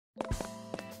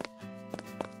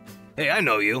Hey, I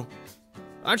know you.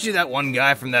 Aren't you that one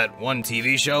guy from that one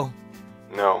TV show?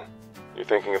 No, you're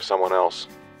thinking of someone else.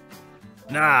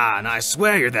 Nah, I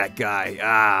swear you're that guy.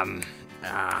 I'm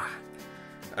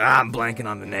blanking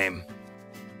on the name.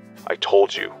 I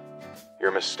told you.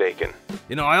 You're mistaken.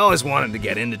 You know, I always wanted to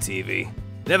get into TV.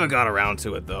 Never got around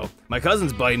to it, though. My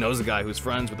cousin's buddy knows a guy who's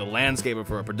friends with a landscaper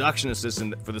for a production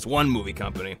assistant for this one movie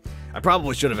company. I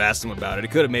probably should have asked him about it. He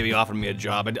could have maybe offered me a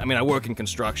job. I mean, I work in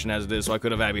construction as it is, so I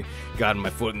could have maybe gotten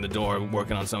my foot in the door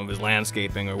working on some of his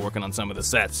landscaping or working on some of the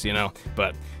sets, you know?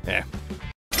 But, yeah.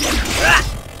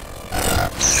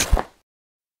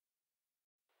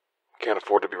 Can't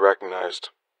afford to be recognized.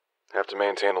 Have to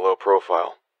maintain a low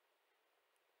profile.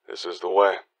 This is the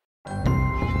way.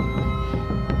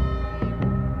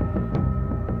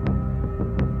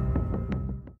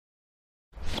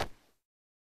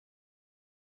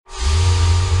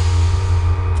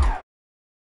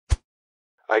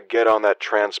 I'd get on that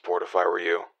transport if I were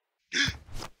you.